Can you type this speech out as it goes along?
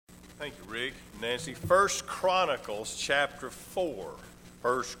Thank you, Rick. Nancy, 1 Chronicles chapter 4.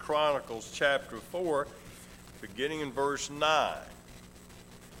 1 Chronicles chapter 4, beginning in verse 9.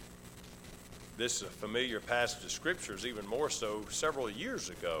 This is a familiar passage of Scriptures, even more so several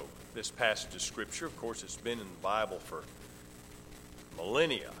years ago. This passage of Scripture, of course, it's been in the Bible for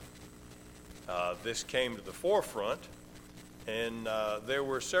millennia. This came to the forefront, and there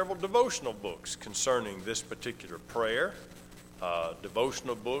were several devotional books concerning this particular prayer.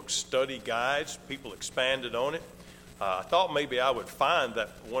 Devotional books, study guides, people expanded on it. I thought maybe I would find that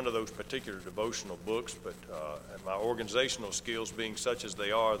one of those particular devotional books, but my organizational skills being such as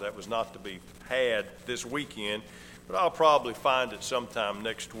they are, that was not to be had this weekend. But I'll probably find it sometime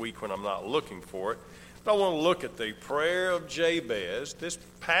next week when I'm not looking for it. But I want to look at the prayer of Jabez. This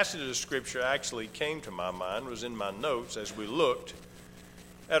passage of Scripture actually came to my mind, was in my notes as we looked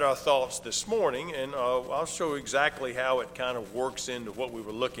at our thoughts this morning, and I'll show exactly how it kind of works into what we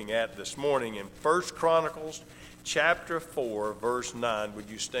were looking at this morning in 1 Chronicles chapter 4, verse 9. Would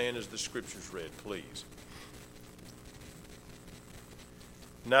you stand as the Scriptures read, please?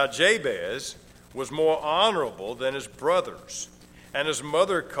 Now Jabez was more honorable than his brothers, and his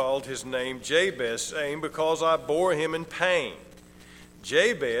mother called his name Jabez, saying, because I bore him in pain.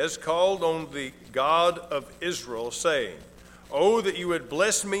 Jabez called on the God of Israel, saying, Oh, that you would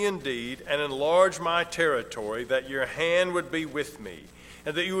bless me indeed and enlarge my territory, that your hand would be with me,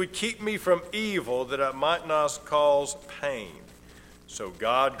 and that you would keep me from evil, that I might not cause pain. So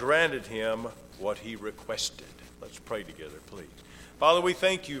God granted him what he requested. Let's pray together, please. Father, we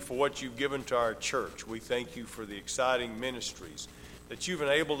thank you for what you've given to our church. We thank you for the exciting ministries that you've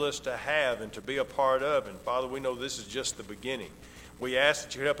enabled us to have and to be a part of. And Father, we know this is just the beginning. We ask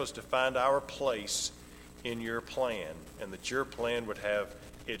that you help us to find our place in your plan, and that your plan would have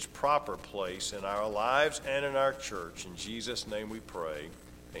its proper place in our lives and in our church. In Jesus' name we pray.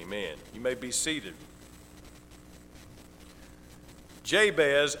 Amen. You may be seated.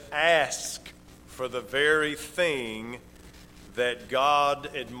 Jabez asked for the very thing that God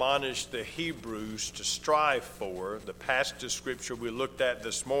admonished the Hebrews to strive for. The passage of Scripture we looked at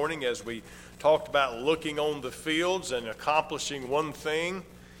this morning as we talked about looking on the fields and accomplishing one thing,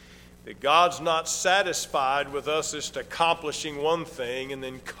 that God's not satisfied with us just accomplishing one thing and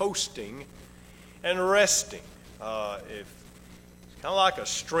then coasting and resting. It's kind of like a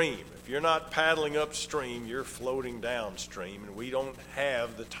stream. If you're not paddling upstream, you're floating downstream, and we don't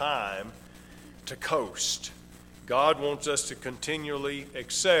have the time to coast. God wants us to continually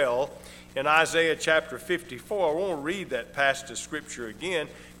excel. In Isaiah chapter 54, I want to read that passage of Scripture again,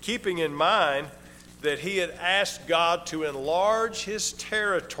 keeping in mind that he had asked God to enlarge his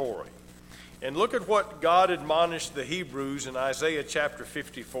territory. And look at what God admonished the Hebrews in Isaiah chapter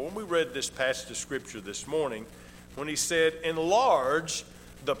 54. And we read this passage of Scripture this morning when he said, enlarge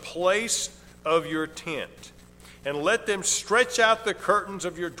the place of your tent, and let them stretch out the curtains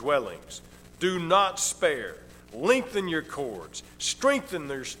of your dwellings. Do not spare. Lengthen your cords. Strengthen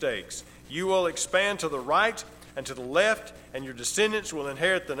their stakes. You will expand to the right and to the left, and your descendants will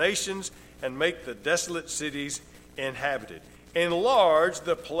inherit the nations and make the desolate cities inhabited. Enlarge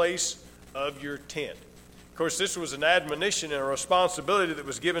the place of your tent. Of course, this was an admonition and a responsibility that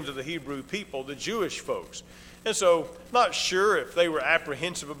was given to the Hebrew people, the Jewish folks. And so, not sure if they were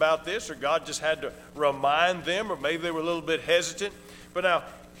apprehensive about this, or God just had to remind them, or maybe they were a little bit hesitant. But now,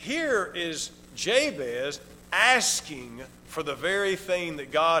 here is Jabez asking for the very thing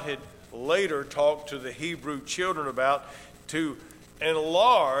that God had later talked to the Hebrew children about, to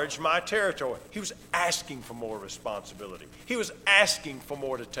enlarge my territory. He was asking for more responsibility. He was asking for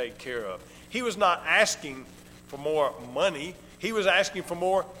more to take care of. He was not asking for more money. He was asking for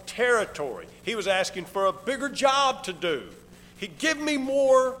more territory. He was asking for a bigger job to do. Give me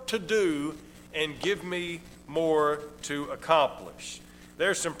more to do and give me more to accomplish.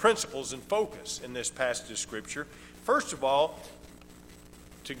 There's some principles and focus in this passage of Scripture. First of all,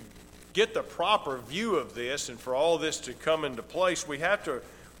 to get the proper view of this and for all this to come into place, we have to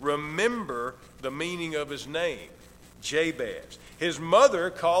remember the meaning of his name, Jabez. His mother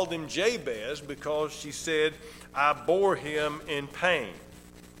called him Jabez because she said, I bore him in pain.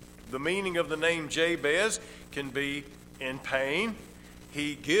 The meaning of the name Jabez can be in pain,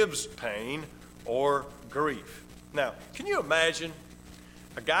 he gives pain, or grief. Now, can you imagine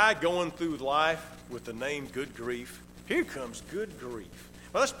a guy going through life with the name Good Grief? Here comes good grief.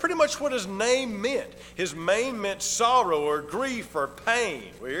 Well, that's pretty much what his name meant. His name meant sorrow or grief or pain.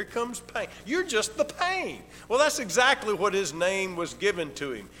 Well, here comes pain. You're just the pain. Well, that's exactly what his name was given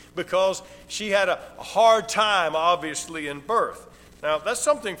to him, because she had a hard time, obviously, in birth. Now, that's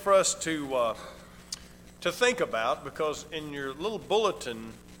something for us to think about, because in your little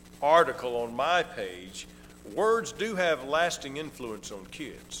bulletin article on my page, words do have lasting influence on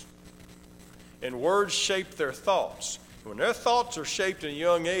kids. And words shape their thoughts. When their thoughts are shaped at a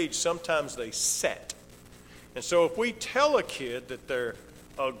young age, sometimes they set. And so if we tell a kid that they're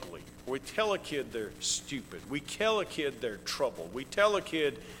ugly, we tell a kid they're stupid, we tell a kid they're trouble, we tell a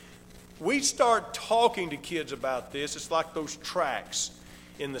kid, we start talking to kids about this. It's like those tracks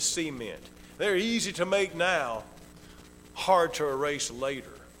in the cement. They're easy to make now, hard to erase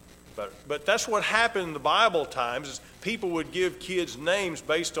later. But that's what happened in the Bible times, is people would give kids names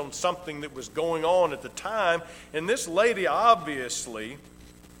based on something that was going on at the time. And this lady obviously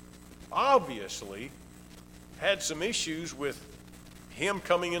had some issues with him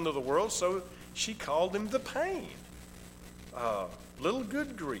coming into the world, so she called him the pain. Little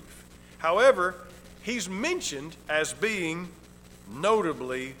good grief. However, he's mentioned as being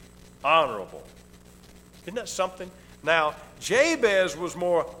notably honorable. Isn't that something? Now, Jabez was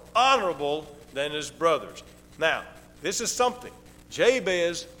more honorable than his brothers. Now, this is something.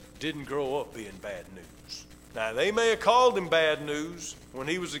 Jabez didn't grow up being bad news. Now, they may have called him bad news when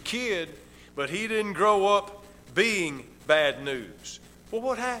he was a kid, but he didn't grow up being bad news. Well,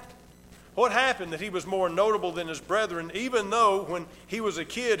 what happened? What happened that he was more notable than his brethren, even though when he was a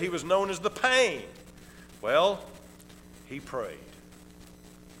kid he was known as the pain? Well, he prayed.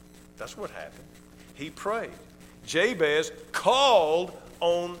 That's what happened. He prayed. Jabez called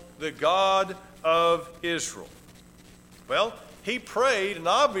on the God of Israel. Well, he prayed, and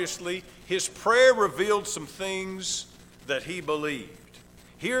obviously his prayer revealed some things that he believed.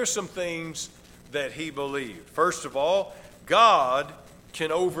 Here are some things that he believed. First of all, God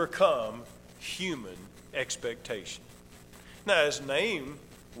can overcome human expectation. Now, his name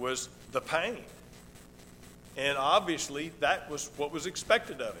was the pain. And obviously, that was what was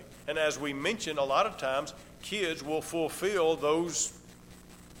expected of him. And as we mentioned, a lot of times, kids will fulfill those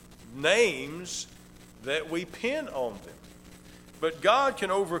names that we pin on them. But God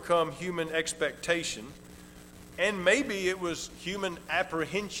can overcome human expectation, and maybe it was human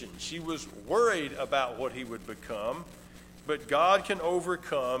apprehension. She was worried about what he would become, but God can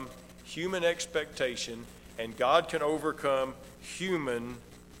overcome human expectation, and God can overcome human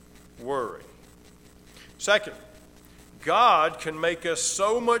worry. Second, God can make us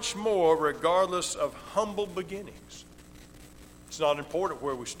so much more regardless of humble beginnings. It's not important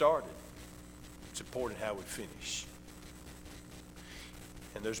where we started. It's important how we finish.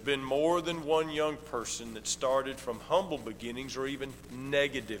 And there's been more than one young person that started from humble beginnings or even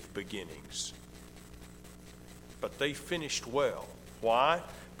negative beginnings. But they finished well. Why?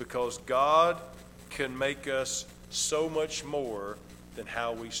 Because God can make us so much more than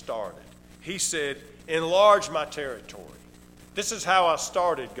how we started. He said, enlarge my territory. This is how I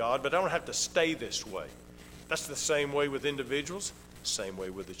started, God, but I don't have to stay this way. That's the same way with individuals, same way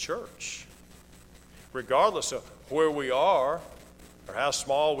with the church. Regardless of where we are, or how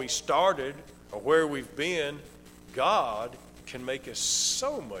small we started, or where we've been, God can make us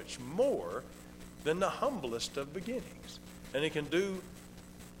so much more than the humblest of beginnings. And He can do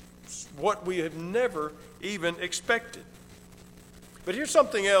what we have never even expected. But here's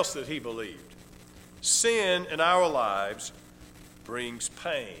something else that he believed. Sin in our lives brings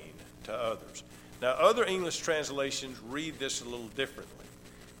pain to others. Now, other English translations read this a little differently,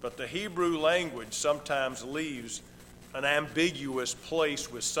 but the Hebrew language sometimes leaves an ambiguous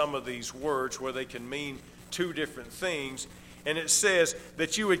place with some of these words where they can mean two different things. And it says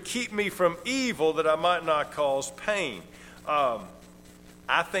that you would keep me from evil that I might not cause pain.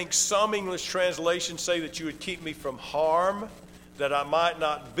 I think some English translations say that you would keep me from harm, that I might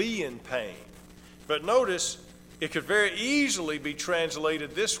not be in pain. But notice, it could very easily be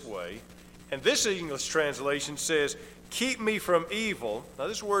translated this way. And this English translation says, keep me from evil. Now,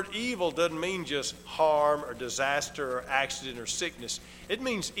 this word evil doesn't mean just harm or disaster or accident or sickness. It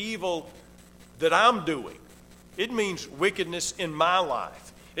means evil that I'm doing. It means wickedness in my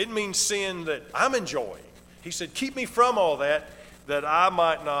life. It means sin that I'm enjoying. He said, keep me from all that, that I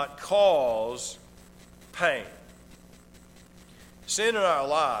might not cause pain. Sin in our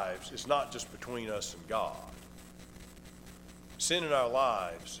lives is not just between us and God. Sin in our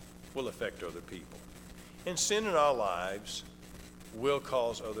lives will affect other people. And sin in our lives will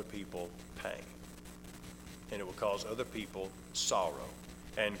cause other people pain. And it will cause other people sorrow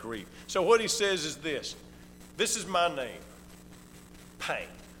and grief. So what he says is this. This is my name. Pain.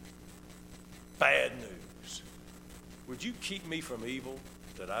 Bad news. Would you keep me from evil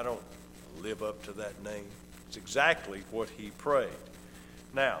that I don't live up to that name? It's exactly what he prayed.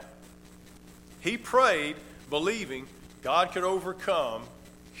 Now, he prayed believing God could overcome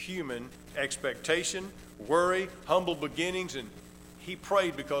human expectation, worry, humble beginnings, and he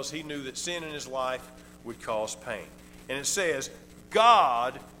prayed because he knew that sin in his life would cause pain. And it says,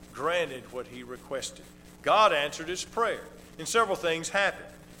 God granted what he requested. God answered his prayer. And several things happened.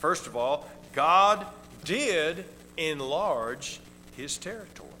 First of all, God did enlarge his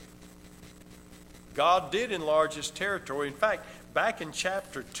territory. God did enlarge his territory. In fact, back in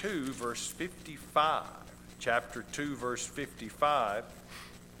chapter 2, verse 55,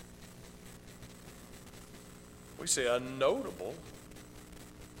 we see a notable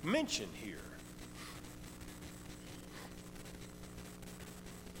mention here.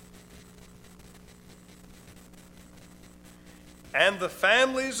 And the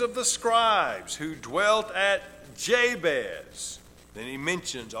families of the scribes who dwelt at Jabez. Then he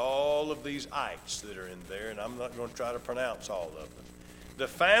mentions all of these ites that are in there, and I'm not going to try to pronounce all of them. The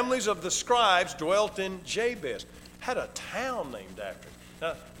families of the scribes dwelt in Jabez. Had a town named after him.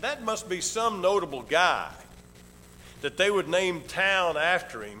 Now, that must be some notable guy that they would name town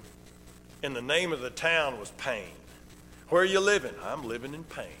after him, and the name of the town was Pain. Where are you living? I'm living in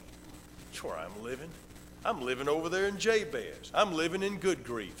Pain. That's where I'm living. I'm living over there in Jabez. I'm living in Good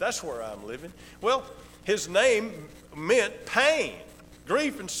Grief. That's where I'm living. Well, his name meant pain,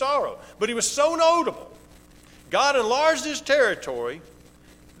 grief, and sorrow. But he was so notable. God enlarged his territory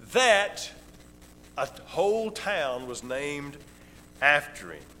that a whole town was named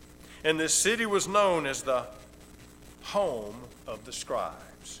after him. And this city was known as the home of the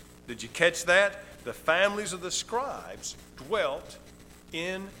scribes. Did you catch that? The families of the scribes dwelt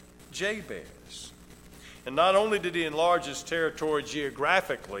in Jabez. And not only did he enlarge his territory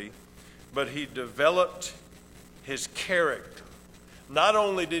geographically, but he developed his character. Not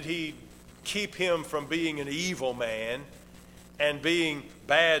only did he keep him from being an evil man and being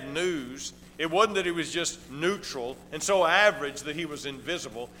bad news, it wasn't that he was just neutral and so average that he was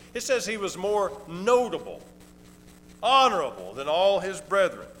invisible. It says he was more notable, honorable than all his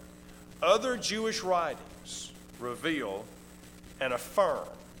brethren. Other Jewish writings reveal and affirm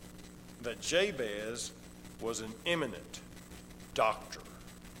that Jabez was an eminent doctor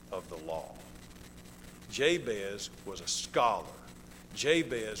of the law. Jabez was a scholar.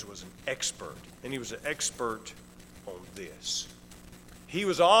 Jabez was an expert, and he was an expert on this. He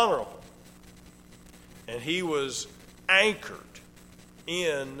was honorable, and he was anchored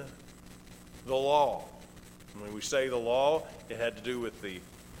in the law. When we say the law, it had to do with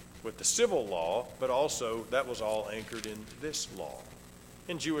the civil law, but also that was all anchored in this law.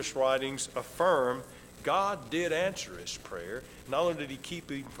 And Jewish writings affirm God did answer his prayer. Not only did he keep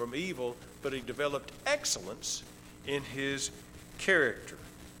him from evil, but he developed excellence in his character.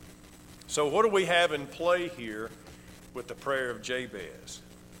 So what do we have in play here with the prayer of Jabez?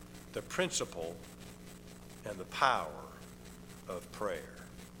 The principle and the power of prayer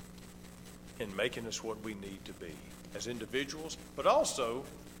in making us what we need to be as individuals, but also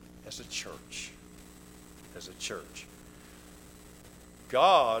as a church. As a church.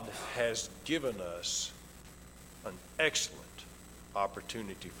 God has given us an excellent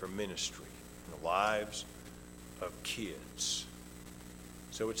opportunity for ministry in the lives of kids.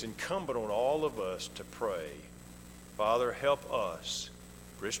 So it's incumbent on all of us to pray, Father, help us,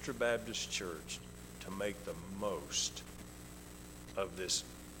 Bristol Baptist Church, to make the most of this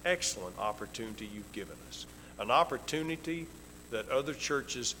excellent opportunity you've given us. An opportunity that other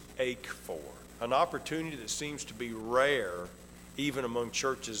churches ache for. An opportunity that seems to be rare even among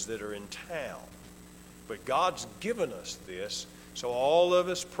churches that are in town. But God's given us this, so all of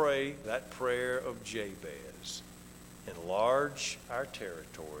us pray that prayer of Jabez. Enlarge our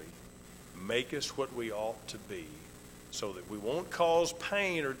territory, make us what we ought to be, so that we won't cause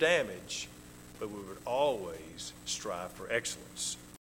pain or damage, but we would always strive for excellence.